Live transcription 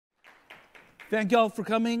Thank y'all for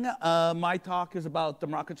coming. My talk is about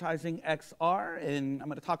democratizing XR, and I'm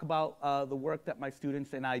going to talk about the work that my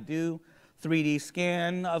students and I do. 3D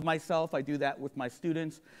scan of myself, I do that with my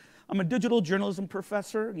students. I'm a digital journalism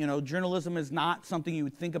professor. You know, journalism is not something you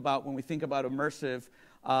would think about when we think about immersive,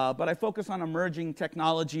 but I focus on emerging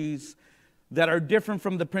technologies that are different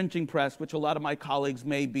from the printing press, which a lot of my colleagues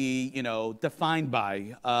may be, defined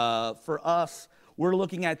by. For us, we're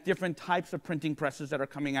looking at different types of printing presses that are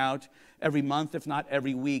coming out every month, if not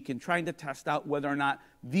every week, and trying to test out whether or not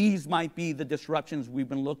these might be the disruptions we've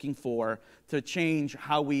been looking for to change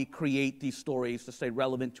how we create these stories to stay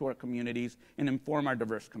relevant to our communities and inform our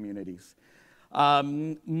diverse communities.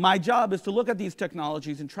 My job is to look at these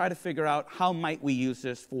technologies and try to figure out how might we use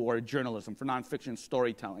this for journalism, for nonfiction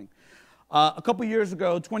storytelling. A couple years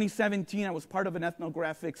ago, 2017, I was part of an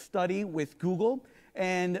ethnographic study with Google,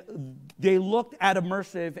 and they looked at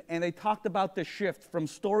immersive, and they talked about the shift from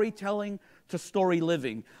storytelling to story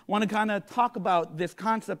living. I want to kind of talk about this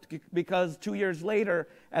concept because 2 years later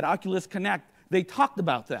at Oculus Connect, they talked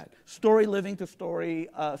about that, storytelling to story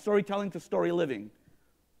living.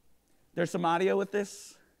 There's some audio with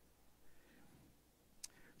this.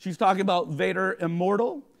 She's talking about Vader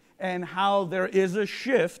Immortal and how there is a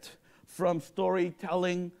shift from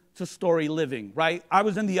storytelling to story living, right? I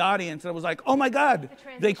was in the audience and I was like, oh my God,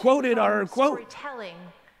 they quoted our quote. Storytelling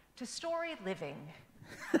to story living.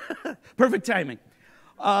 Perfect timing.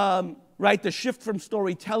 Right, the shift from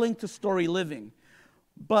storytelling to story living.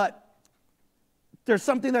 But there's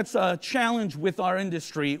something that's a challenge with our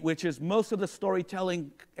industry, which is most of the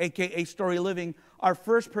storytelling, AKA story living, are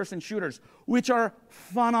first-person shooters, which are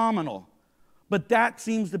phenomenal. But that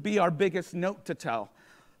seems to be our biggest note to tell.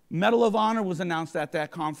 Medal of Honor was announced at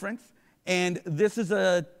that conference, and this is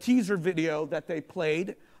a teaser video that they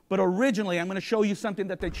played, but originally I'm going to show you something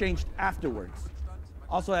that they changed afterwards.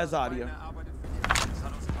 Also has audio.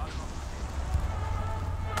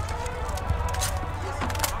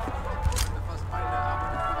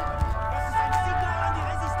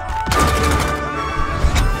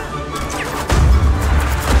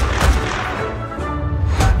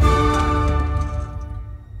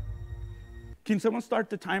 Can someone start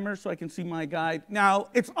the timer so I can see my guide? Now,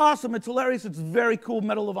 it's awesome, it's hilarious, it's very cool.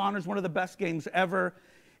 Medal of Honor is one of the best games ever.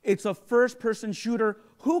 It's a first-person shooter.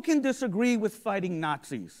 Who can disagree with fighting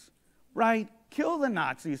Nazis, right? Kill the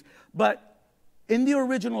Nazis. But in the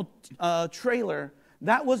original trailer,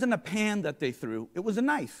 that wasn't a pan that they threw, it was a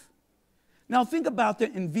knife. Now think about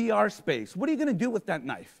that in VR space. What are you gonna do with that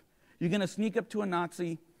knife? You're gonna sneak up to a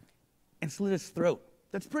Nazi and slit his throat.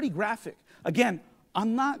 That's pretty graphic. Again,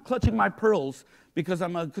 I'm not clutching my pearls because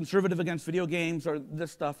I'm a conservative against video games or this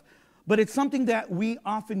stuff, but it's something that we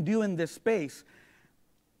often do in this space.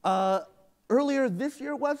 Earlier this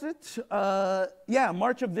year, was it? Yeah,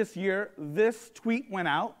 March of this year, this tweet went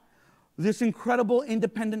out. This incredible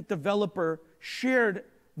independent developer shared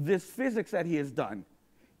this physics that he has done.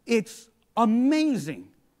 It's amazing,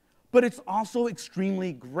 but it's also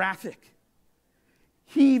extremely graphic.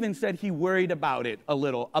 He even said he worried about it a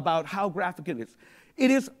little, about how graphic it is. It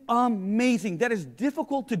is amazing. That is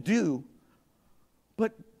difficult to do,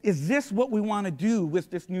 but is this what we want to do with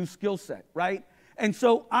this new skill set, right? And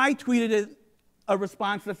so I tweeted a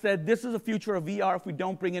response that said, this is the future of VR if we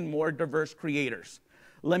don't bring in more diverse creators.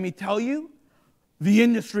 Let me tell you, the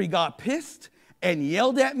industry got pissed and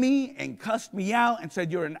yelled at me and cussed me out and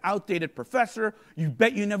said, you're an outdated professor. You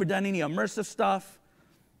bet you never done any immersive stuff.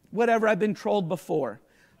 Whatever, I've been trolled before.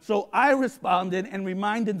 So I responded and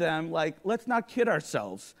reminded them, like, let's not kid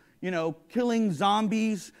ourselves. You know, killing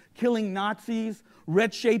zombies, killing Nazis,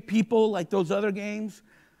 red-shaped people like those other games.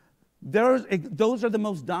 Those are the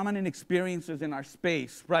most dominant experiences in our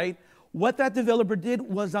space, right? What that developer did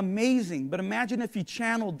was amazing, but imagine if he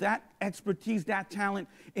channeled that expertise, that talent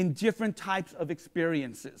in different types of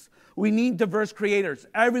experiences. We need diverse creators.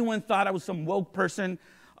 Everyone thought I was some woke person,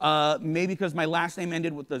 maybe because my last name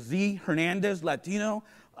ended with a Z, Hernandez, Latino,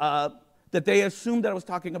 that they assumed that I was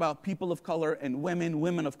talking about people of color and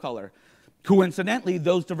women of color. Coincidentally,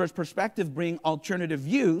 those diverse perspectives bring alternative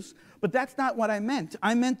views, but that's not what I meant.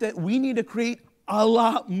 I meant that we need to create a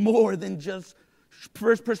lot more than just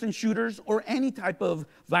first-person shooters or any type of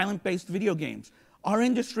violent-based video games. Our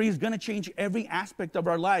industry is going to change every aspect of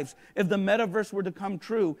our lives. If the metaverse were to come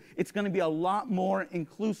true, it's going to be a lot more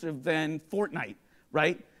inclusive than Fortnite,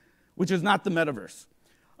 right? Which is not the metaverse.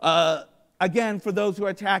 Again, for those who are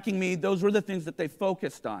attacking me, those were the things that they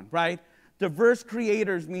focused on, right? Diverse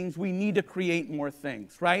creators means we need to create more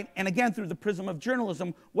things, right? And again, through the prism of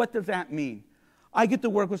journalism, what does that mean? I get to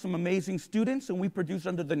work with some amazing students, and we produce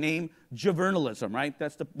under the name JOVRNALISM, right?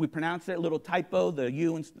 We pronounce it, a little typo, the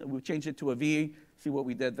U, and we changed it to a V. See what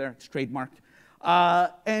we did there? It's trademarked.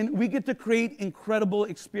 And we get to create incredible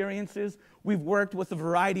experiences. We've worked with a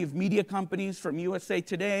variety of media companies from USA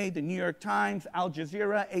Today, the New York Times, Al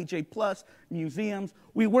Jazeera, AJ+, museums.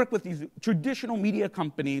 We work with these traditional media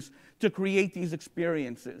companies to create these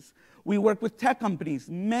experiences. We work with tech companies.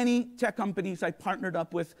 Many tech companies I partnered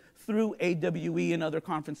up with through AWE and other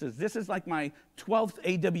conferences. This is like my 12th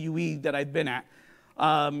AWE that I've been at.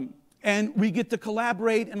 And we get to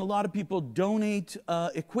collaborate, and a lot of people donate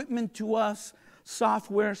equipment to us,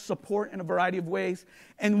 software, support in a variety of ways,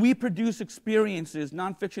 and we produce experiences,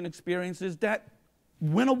 nonfiction experiences that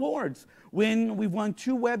win awards. We've won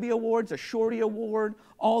 2 Webby awards, a Shorty award,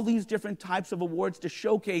 all these different types of awards to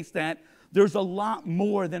showcase that there's a lot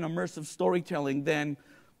more than immersive storytelling than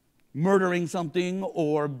murdering something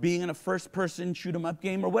or being in a first-person shoot-'em-up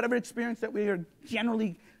game or whatever experience that we are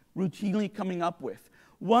generally routinely coming up with.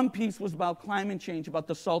 One piece was about climate change, about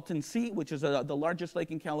the Salton Sea, which is the largest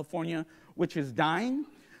lake in California, which is dying.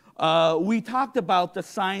 We talked about the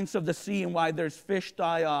science of the sea and why there's fish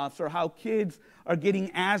die-offs, or how kids are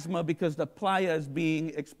getting asthma because the playa is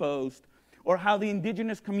being exposed, or how the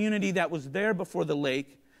indigenous community that was there before the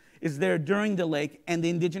lake is there during the lake, and the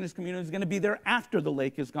indigenous community is going to be there after the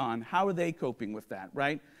lake is gone. How are they coping with that,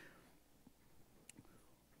 right?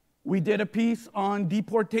 We did a piece on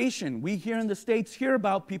deportation. We here in the States hear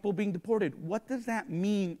about people being deported. What does that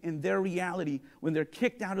mean in their reality when they're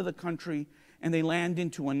kicked out of the country and they land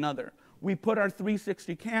into another? We put our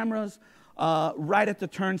 360 cameras right at the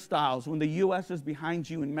turnstiles. When the U.S. is behind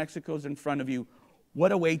you and Mexico's in front of you,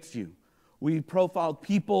 what awaits you? We profiled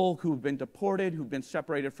people who've been deported, who've been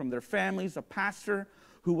separated from their families, a pastor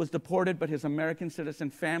who was deported, but his American citizen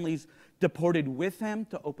families deported with him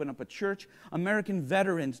to open up a church, American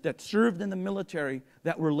veterans that served in the military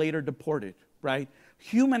that were later deported, right?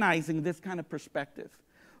 Humanizing this kind of perspective.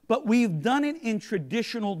 But we've done it in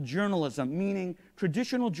traditional journalism, meaning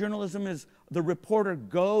traditional journalism is the reporter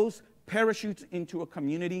goes, parachutes into a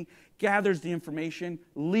community, gathers the information,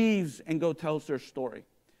 leaves, and tells their story.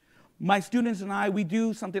 My students and I, we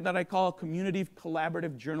do something that I call a community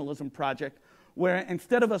collaborative journalism project, where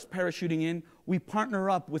instead of us parachuting in, we partner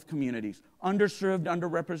up with communities, underserved,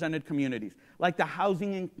 underrepresented communities, like the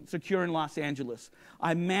housing insecure in Los Angeles.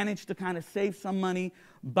 I managed to kind of save some money,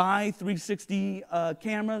 buy 360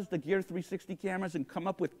 cameras, the Gear 360 cameras, and come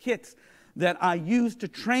up with kits that I use to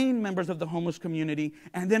train members of the homeless community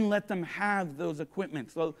and then let them have those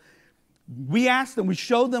equipment. So we asked them, we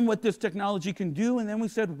showed them what this technology can do, and then we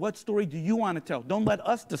said, what story do you want to tell? Don't let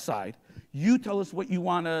us decide. You tell us what you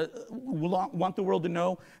want the world to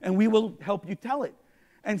know, and we will help you tell it.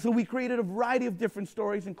 And so we created a variety of different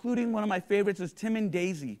stories, including one of my favorites is Tim and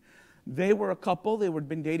Daisy. They were a couple. They had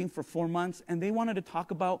been dating for 4 months, and they wanted to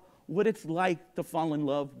talk about what it's like to fall in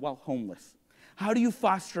love while homeless. How do you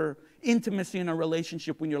foster intimacy in a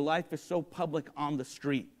relationship when your life is so public on the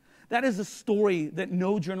street? That is a story that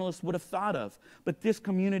no journalist would have thought of, but this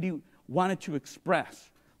community wanted to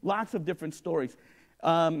express. Lots of different stories.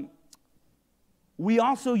 We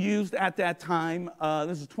also used at that time,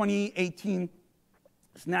 this is 2018,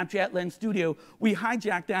 Snapchat Lens Studio. We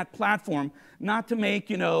hijacked that platform, not to make,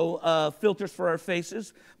 filters for our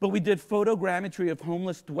faces, but we did photogrammetry of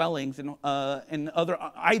homeless dwellings and other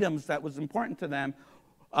items that was important to them,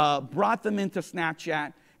 brought them into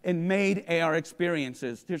Snapchat, and made AR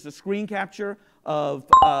experiences. Here's a screen capture of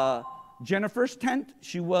Jennifer's tent.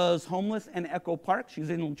 She was homeless in Echo Park. She's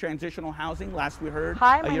in transitional housing, last we heard.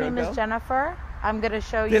 Hi, my name is Jennifer. I'm going to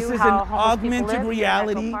show you how homeless people live. This is an augmented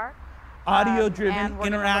reality, audio-driven,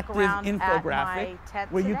 interactive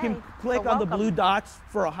infographic where you can click on the blue dots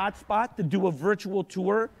for a hotspot to do a virtual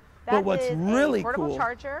tour. But what's really cool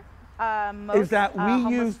is that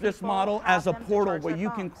we use this model as a portal where you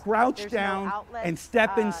can crouch down and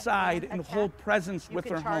step inside and hold presence with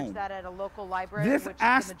their home. This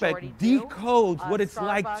aspect decodes what it's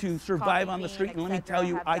like to survive on the street, and let me tell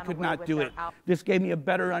you, I could not do it. This gave me a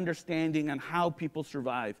better understanding on how people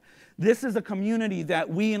survive. This is a community that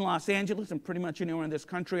we in Los Angeles and pretty much anywhere in this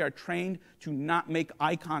country are trained to not make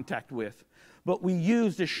eye contact with. But we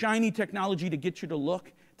use this shiny technology to get you to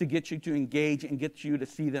look, to get you to engage, and get you to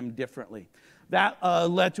see them differently. That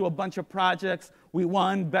led to a bunch of projects. We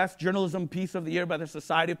won Best Journalism Piece of the Year by the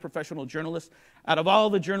Society of Professional Journalists. Out of all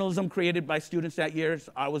the journalism created by students that year,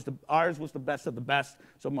 ours was the best of the best.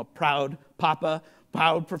 So I'm a proud papa,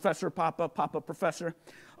 proud professor papa, papa professor.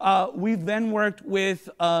 We've then worked with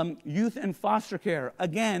youth and foster care.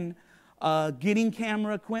 Again, getting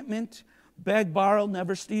camera equipment, beg, borrow,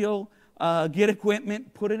 never steal, get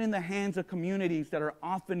equipment, put it in the hands of communities that are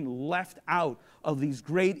often left out of these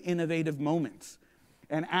great innovative moments,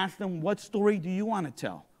 and ask them, what story do you want to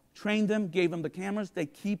tell? Trained them, gave them the cameras, they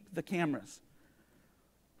keep the cameras.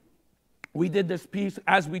 We did this piece,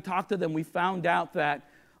 as we talked to them, we found out that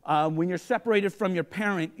when you're separated from your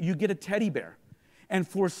parent, you get a teddy bear. And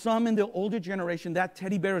for some in the older generation, that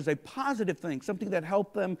teddy bear is a positive thing, something that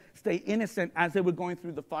helped them stay innocent as they were going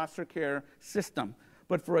through the foster care system.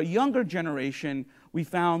 But for a younger generation, we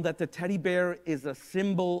found that the teddy bear is a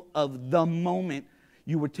symbol of the moment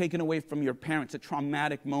you were taken away from your parents, a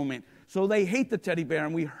traumatic moment. So they hate the teddy bear,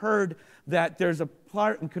 and we heard that there's a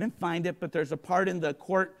part, we couldn't find it, but there's a part in the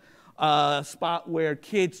court spot where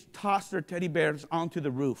kids toss their teddy bears onto the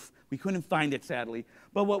roof. We couldn't find it, sadly.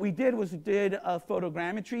 But what we did was we did a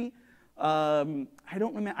photogrammetry. I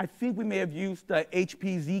don't remember. I think we may have used the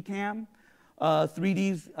HP Z-Cam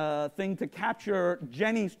 3D thing to capture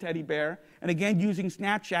Jenny's teddy bear. And again, using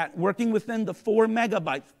Snapchat, working within the 4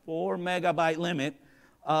 megabyte limit,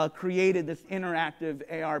 created this interactive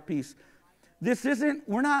AR piece. This isn't,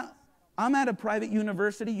 I'm at a private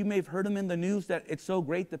university. You may have heard them in the news that it's so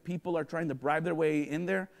great that people are trying to bribe their way in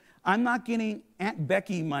there. I'm not getting Aunt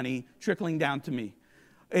Becky money trickling down to me.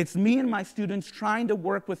 It's me and my students trying to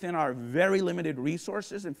work within our very limited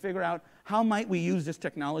resources and figure out how might we use this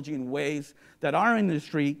technology in ways that our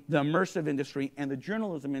industry, the immersive industry, and the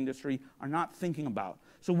journalism industry are not thinking about.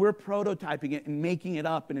 So we're prototyping it and making it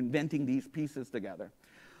up and inventing these pieces together.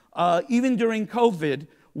 Even during COVID,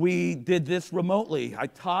 we did this remotely. I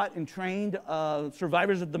taught and trained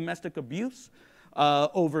survivors of domestic abuse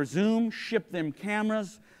over Zoom, shipped them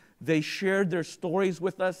cameras. They shared their stories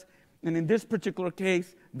with us. And in this particular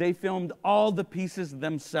case, they filmed all the pieces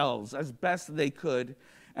themselves as best they could.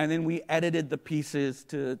 And then we edited the pieces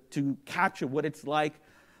to capture what it's like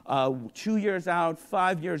 2 years out,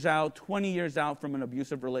 5 years out, 20 years out from an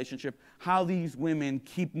abusive relationship, how these women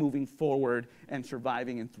keep moving forward and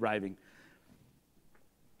surviving and thriving.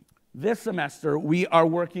 This semester, we are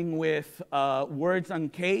working with Words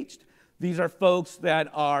Uncaged. These are folks that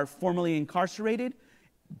are formerly incarcerated,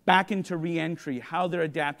 back into reentry, how they're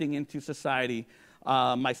adapting into society.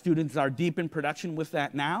 My students are deep in production with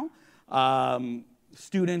that now.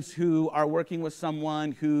 Students who are working with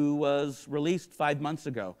someone who was released 5 months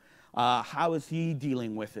ago. How is he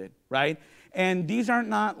dealing with it, right? And these aren't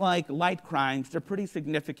not like light crimes. They're pretty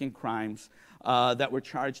significant crimes that were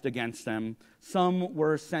charged against them. Some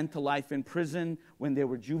were sent to life in prison when they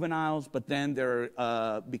were juveniles, but then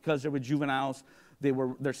because they were juveniles,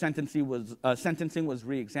 their sentencing was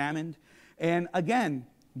re-examined. And again,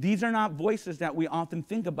 these are not voices that we often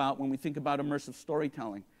think about when we think about immersive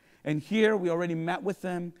storytelling. And here we already met with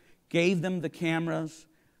them, gave them the cameras,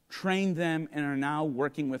 trained them, and are now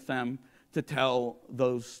working with them to tell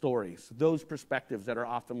those stories, those perspectives that are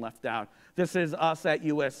often left out. This is us at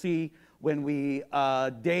USC when we,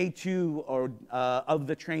 day 2 of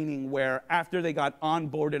the training, where after they got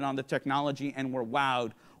onboarded on the technology and were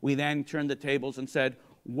wowed, we then turned the tables and said,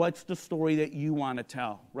 what's the story that you want to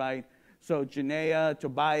tell, right? So Janaea,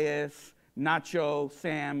 Tobias, Nacho,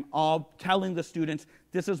 Sam, all telling the students,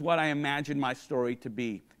 this is what I imagine my story to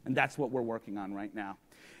be. And that's what we're working on right now.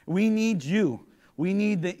 We need you. We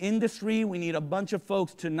need the industry. We need a bunch of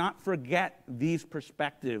folks to not forget these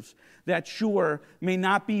perspectives that, sure, may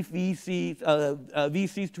not be VCs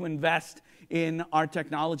to invest in our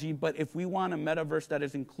technology, but if we want a metaverse that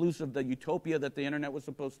is inclusive, the utopia that the internet was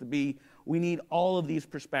supposed to be, we need all of these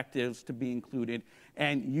perspectives to be included,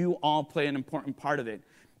 and you all play an important part of it.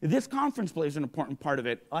 This conference plays an important part of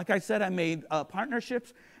it. Like I said, I made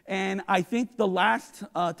partnerships, and I think the last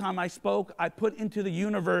time I spoke, I put into the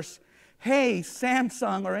universe, hey,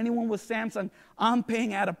 Samsung or anyone with Samsung, I'm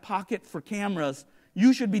paying out of pocket for cameras.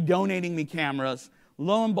 You should be donating me cameras.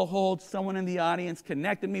 Lo and behold, someone in the audience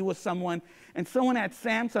connected me with someone, and someone at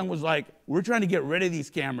Samsung was like, we're trying to get rid of these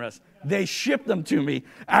cameras. They shipped them to me.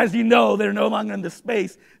 As you know, they're no longer in the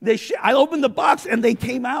space. I opened the box, and they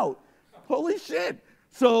came out. Holy shit.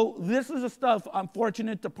 So this is the stuff I'm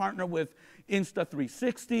fortunate to partner with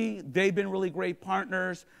Insta360. They've been really great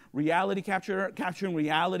partners. Reality capturing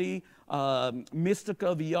reality,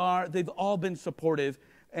 Mystica VR. They've all been supportive,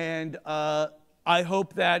 and I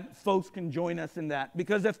hope that folks can join us in that.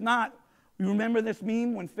 Because if not, you remember this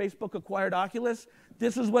meme when Facebook acquired Oculus?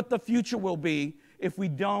 This is what the future will be if we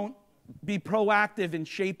don't be proactive and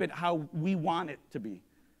shape it how we want it to be.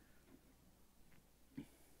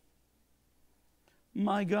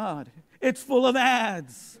 My God, it's full of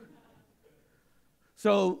ads.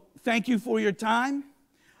 So thank you for your time.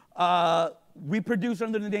 We produce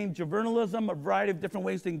under the name JOVRNALISM, a variety of different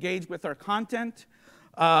ways to engage with our content.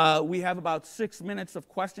 We have about 6 minutes of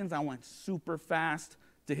questions. I went super fast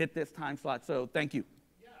to hit this time slot, so thank you.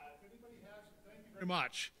 Yeah, if anybody has, thank you very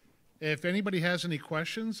much. If anybody has any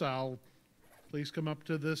questions, please come up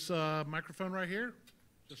to this microphone right here.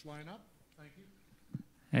 Just line up. Thank you.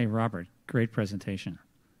 Hey, Robert, great presentation.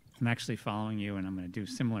 I'm actually following you, and I'm going to do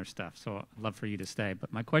similar stuff, so I'd love for you to stay.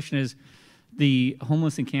 But my question is, the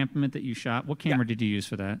homeless encampment that you shot, what camera did you use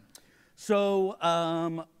for that?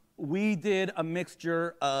 So we did a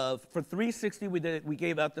mixture of, for 360, we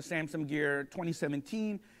gave out the Samsung Gear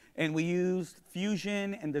 2017, and we used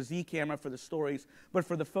Fusion and the Z camera for the stories. But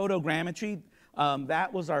for the photogrammetry,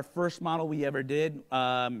 that was our first model we ever did.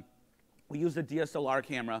 We used a DSLR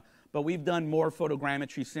camera, but we've done more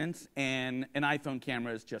photogrammetry since, and an iPhone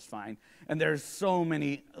camera is just fine. And there's so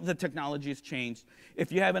many, the technology has changed. If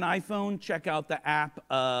you have an iPhone, check out the app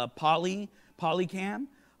Polycam.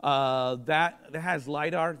 That has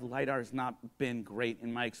LiDAR. LiDAR has not been great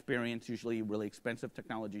in my experience, usually really expensive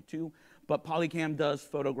technology too. But Polycam does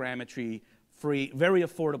photogrammetry free, very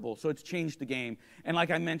affordable, so it's changed the game. And like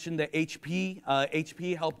I mentioned, the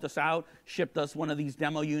HP helped us out, shipped us one of these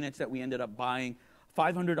demo units that we ended up buying.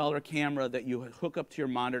 $500 camera that you hook up to your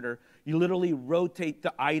monitor. You literally rotate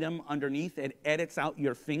the item underneath. It edits out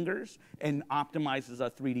your fingers and optimizes a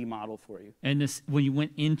 3D model for you. And this, when you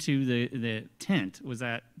went into the tent, was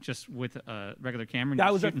that just with a regular camera?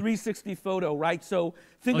 That was a 360 photo, right? So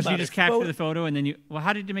think about it. So you just captured the photo, and then you, well,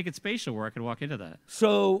 how did you make it spatial where I could walk into that?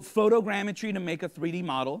 So photogrammetry to make a 3D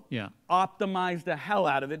model. Yeah. Optimize the hell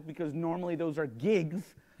out of it, because normally those are gigs.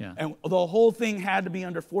 Yeah. And the whole thing had to be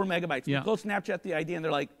under 4 megabytes. Yeah. We go Snapchat the idea, and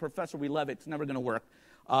they're like, Professor, we love it. It's never going to work.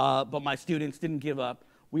 But my students didn't give up.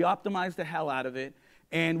 We optimized the hell out of it,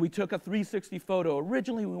 and we took a 360 photo.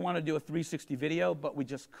 Originally, we wanted to do a 360 video, but we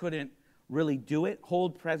just couldn't really do it.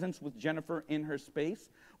 Hold presence with Jennifer in her space.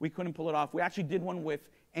 We couldn't pull it off. We actually did one with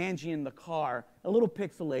Angie in the car, a little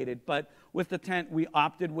pixelated, but with the tent, we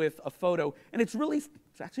opted with a photo. And it's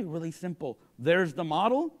actually really simple. There's the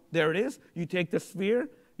model. There it is. You take the sphere.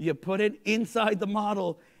 You put it inside the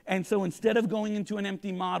model, and so instead of going into an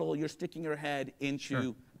empty model, you're sticking your head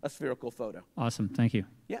into a spherical photo. Awesome, thank you.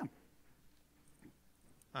 Yeah.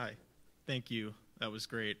 Hi, thank you. That was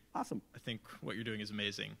great. Awesome. I think what you're doing is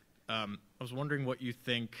amazing. I was wondering what you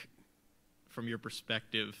think, from your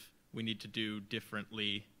perspective, we need to do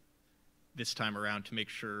differently this time around to make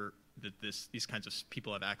sure that these kinds of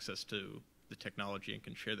people have access to the technology and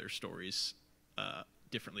can share their stories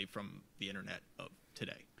differently from the internet of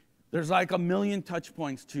today. There's like a million touch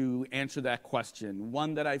points to answer that question.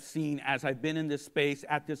 One that I've seen as I've been in this space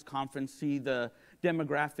at this conference, see the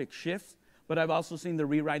demographic shifts, but I've also seen the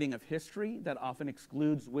rewriting of history that often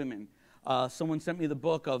excludes women. Someone sent me the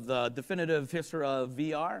book of the definitive history of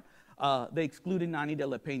VR. They excluded Nani de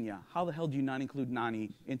la Peña. How the hell do you not include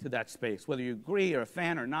Nani into that space? Whether you agree or a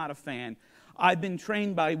fan or not a fan. I've been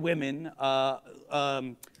trained by women.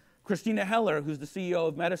 Christina Heller, who's the CEO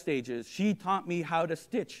of MetaStages, she taught me how to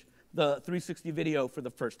stitch the 360 video for the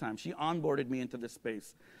first time. She onboarded me into this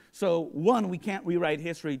space. So one, we can't rewrite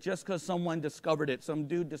history just because someone discovered it. Some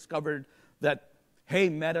dude discovered that, hey,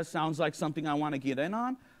 Meta sounds like something I want to get in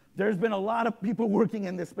on. There's been a lot of people working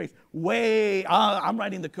in this space. I'm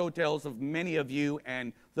writing the coattails of many of you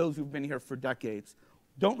and those who've been here for decades.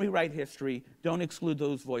 Don't rewrite history. Don't exclude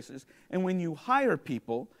those voices. And when you hire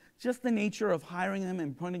people, just the nature of hiring them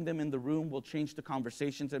and putting them in the room will change the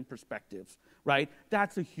conversations and perspectives, right?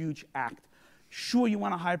 That's a huge act. Sure, you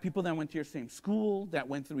want to hire people that went to your same school, that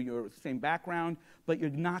went through your same background, but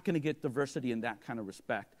you're not going to get diversity in that kind of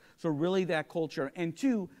respect. So really that culture. And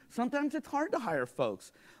two, sometimes it's hard to hire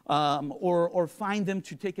folks or find them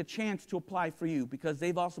to take a chance to apply for you because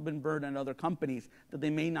they've also been burned in other companies that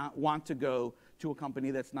they may not want to go to a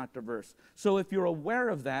company that's not diverse. So if you're aware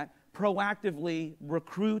of that, proactively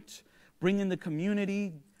recruit, bring in the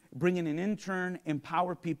community, bring in an intern,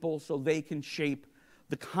 empower people so they can shape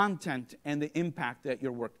the content and the impact that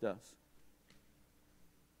your work does.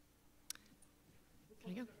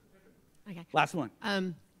 Can I go? Okay. Last one.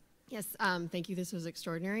 Yes, thank you. This was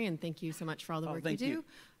extraordinary, and thank you so much for all the work you do.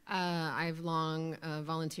 I've long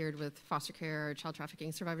volunteered with foster care, child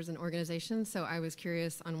trafficking survivors and organizations, so I was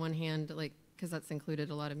curious on one hand, like, because that's included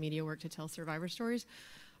a lot of media work to tell survivor stories.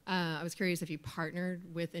 I was curious if you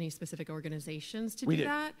partnered with any specific organizations to do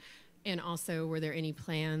that, and also were there any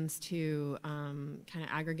plans to kind of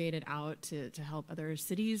aggregate it out to help other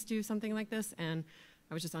cities do something like this? And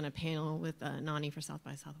I was just on a panel with Nani for South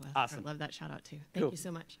by Southwest. Awesome. I love that shout out too. Thank you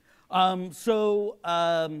so much.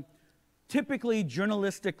 Typically,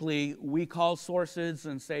 journalistically, we call sources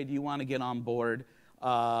and say, do you want to get on board?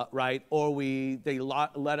 right? Or they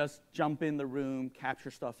let us jump in the room,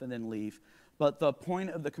 capture stuff, and then leave. But the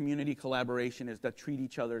point of the community collaboration is to treat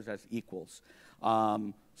each other as equals.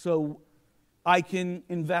 So I can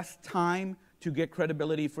invest time to get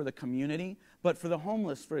credibility for the community, but for the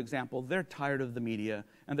homeless, for example, they're tired of the media,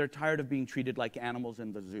 and they're tired of being treated like animals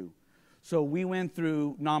in the zoo. So we went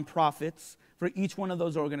through nonprofits for each one of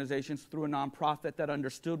those organizations, through a nonprofit that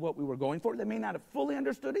understood what we were going for. They may not have fully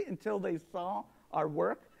understood it until they saw our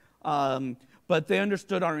work, but they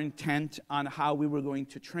understood our intent on how we were going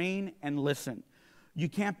to train and listen. You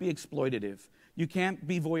can't be exploitative. You can't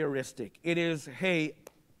be voyeuristic. It is, hey,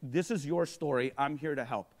 this is your story. I'm here to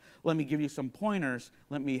help. Let me give you some pointers.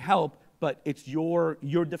 Let me help. But it's you're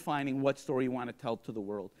defining what story you want to tell to the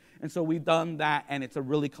world. And so we've done that, and it's a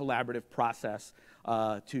really collaborative process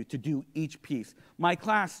to do each piece. My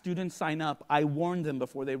class, students sign up. I warn them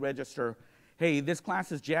before they register, hey, this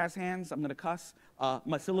class is jazz hands. I'm going to cuss.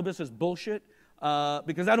 My syllabus is bullshit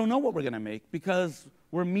because I don't know what we're going to make, because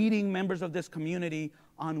we're meeting members of this community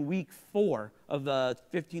on week 4 of the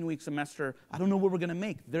 15-week semester. I don't know what we're going to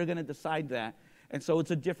make. They're going to decide that. And so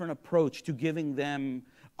it's a different approach to giving them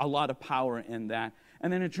a lot of power in that.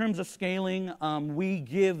 And then in terms of scaling, we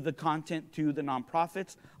give the content to the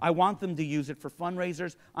nonprofits. I want them to use it for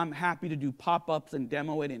fundraisers. I'm happy to do pop-ups and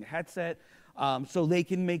demo it in headset so they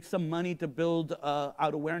can make some money to build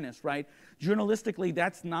out awareness, right? Journalistically,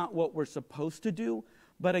 that's not what we're supposed to do.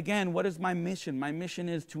 But again, what is my mission? My mission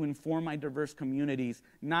is to inform my diverse communities,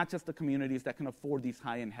 not just the communities that can afford these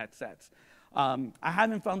high-end headsets. I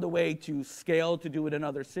haven't found a way to scale to do it in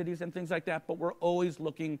other cities and things like that, but we're always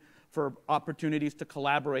looking for opportunities to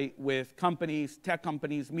collaborate with companies, tech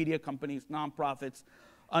companies, media companies, nonprofits,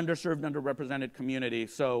 underserved, underrepresented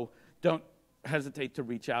communities. So don't hesitate to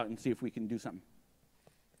reach out and see if we can do something.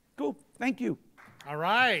 Cool. Thank you. All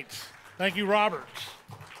right. Thank you, Robert.